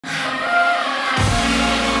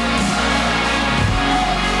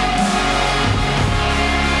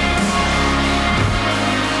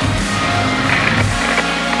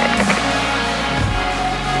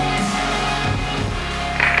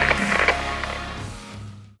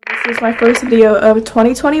This is my first video of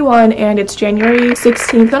 2021 and it's January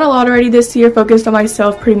 16th. Done a lot already this year, focused on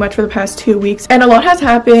myself pretty much for the past 2 weeks, and a lot has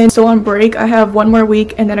happened. Still on break. I have 1 more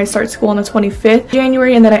week and then I start school on the 25th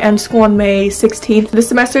January and then I end school on May 16th. This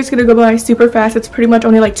semester is gonna go by super fast. It's pretty much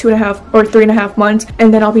only like 2.5 or 3.5 months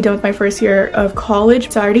and then I'll be done with my first year of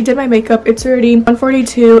college. So I already did my makeup. It's already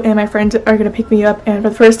 1:42 and my friends are gonna pick me up, and for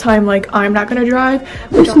the first time like I'm not gonna drive.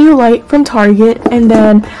 There's new light from Target, and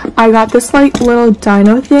then I got this like little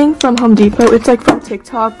dino thing from Home Depot. It's like from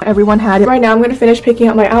TikTok. Everyone had it. Right now I'm gonna finish picking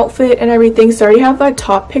out my outfit and everything. So I already have my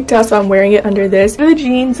top picked out, so I'm wearing it under this. These are the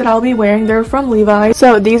jeans that I'll be wearing. They're from Levi's.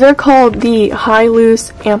 So these are called the high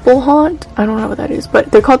loose ample haunt. I don't know what that is,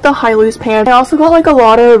 but they're called the high loose pants. I also got like a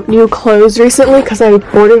lot of new clothes recently because I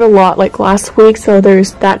ordered a lot like last week. So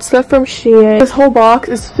there's that stuff from Shein. This whole box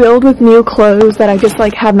is filled with new clothes that I just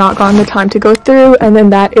like have not gotten the time to go through, and then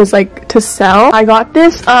that is like to sell. I got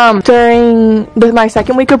this during my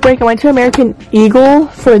second week of break. I went to American Eagle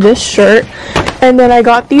for this shirt, and then I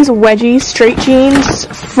got these wedgie straight jeans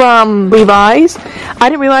from Levi's. I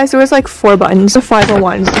didn't realize there was like 4 buttons, the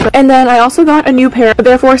 501s. And then I also got a new pair of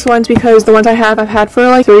Air Force Ones because the ones I've had for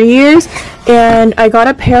like 3 years. And I got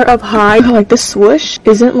a pair of high. Like the swoosh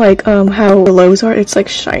isn't like how the lows are. It's like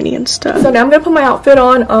shiny and stuff. So now I'm gonna put my outfit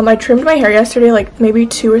on. I trimmed my hair yesterday like maybe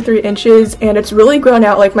 2 or 3 inches, and it's really grown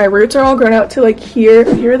out. Like my roots are all grown out to like here.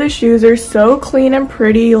 Here the shoes are so clean and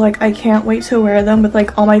pretty. Like I can't wait to wear them with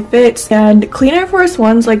like all my fits. And clean Air Force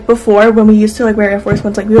Ones, like before when we used to like wear Air Force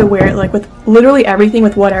Ones, like we would wear it like with literally everything,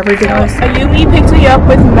 with whatever goes. Ayumi picked me up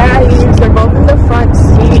with Maddie. They're both in the front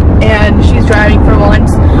seat and she's driving for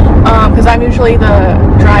once. Because I'm usually the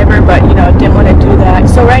driver, but you know, didn't want to do that.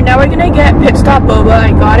 So right now we're gonna get Pit Stop Boba.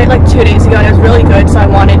 I got it like 2 days ago and it was really good, so I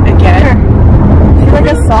want it again. She's like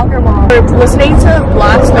a soccer mom. We're listening to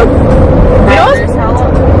Blast.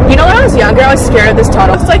 You know when I was younger, I was scared of this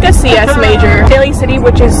tunnel. It's like a CS major. Daly City,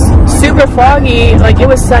 which is super foggy. Like it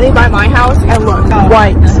was sunny by my house, and look,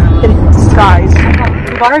 white skies.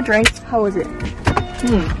 We bought our drinks. How was it?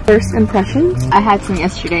 First impressions? I had some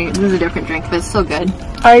yesterday. It was a different drink, but it's still good.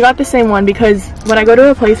 I got the same one because when I go to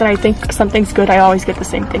a place and I think something's good, I always get the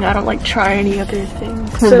same thing. I don't like try any other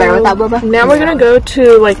things. So better with that, Boba? Now we're gonna go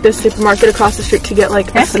to like the supermarket across the street to get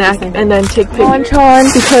like a snack and then take pictures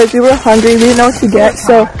because we were hungry. We didn't know what to get,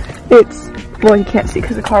 so it's, well, you can't see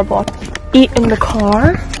because the car blocked. Eat in the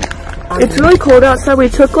car. It's really cold outside. We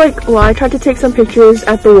took like, well, I tried to take some pictures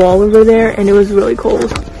at the wall over there and it was really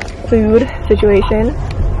cold. Food situation.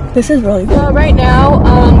 This is really good. So right now,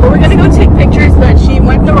 we were gonna go take pictures, but she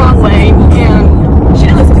went the wrong way and she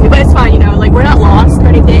didn't listen to me, but it's fine, you know, like we're not lost or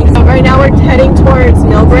anything. So right now we're heading towards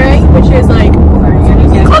Millbrae, which is like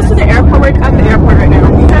close to the airport. We're at the airport right now.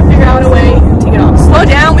 We gotta figure out a way to get off. Slow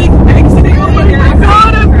down, we exited. Oh my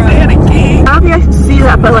god, I'm panicking. I don't know if you guys can see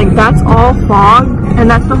that, but like that's all fog, and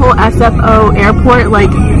that's the whole SFO airport.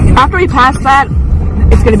 Like after we pass that,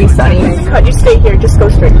 it's gonna be sunny. Cut, you stay here, just go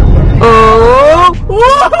straight. Oh!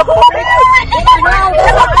 Whoa!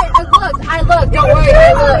 I look, don't worry,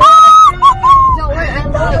 I look. Don't worry, I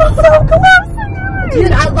look. So close!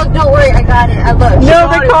 Dude, I look, don't worry, I got it, I look. No,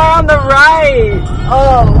 the car on the right!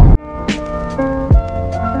 Oh.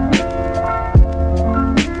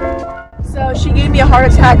 So she gave me a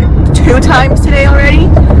heart attack 2 times today already,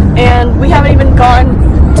 and we haven't even gone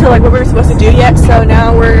to like what we were supposed to do yet. So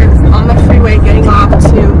now we're on the freeway getting off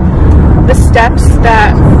to the steps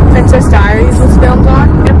that Princess Diaries was filmed on.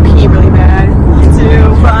 I'm gonna pee really bad. Me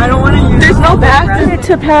too, but I don't want to use. There's no bathroom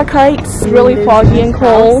to Pack Heights. It's really foggy and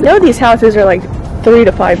cold. You know these houses are like $3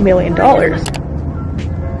 to $5 million.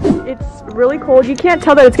 It's really cold. You can't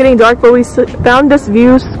tell that it's getting dark, but we found this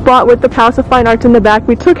view spot with the House of Fine Arts in the back.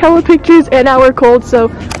 We took hella pictures and now we're cold, so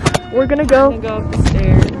we're gonna go up the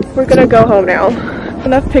stairs. We're gonna go home now.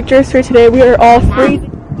 Enough pictures for today. We are all free.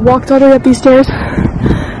 Walked all the way up these stairs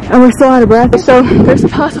and we're still out of breath. So there's the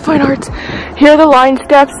House of Fine Arts. Here are the line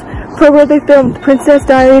steps for where they filmed Princess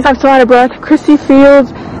Diaries. I'm still out of breath. Chrissy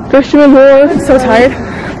Fields, Fisherman Moore. I'm so tired.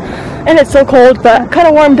 And it's so cold, but kind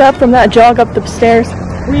of warmed up from that jog up the stairs.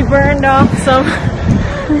 We burned off some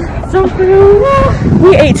food.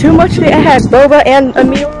 We ate too much today. I had boba and a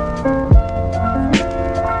meal.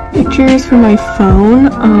 Pictures from my phone.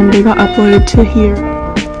 They got uploaded to here.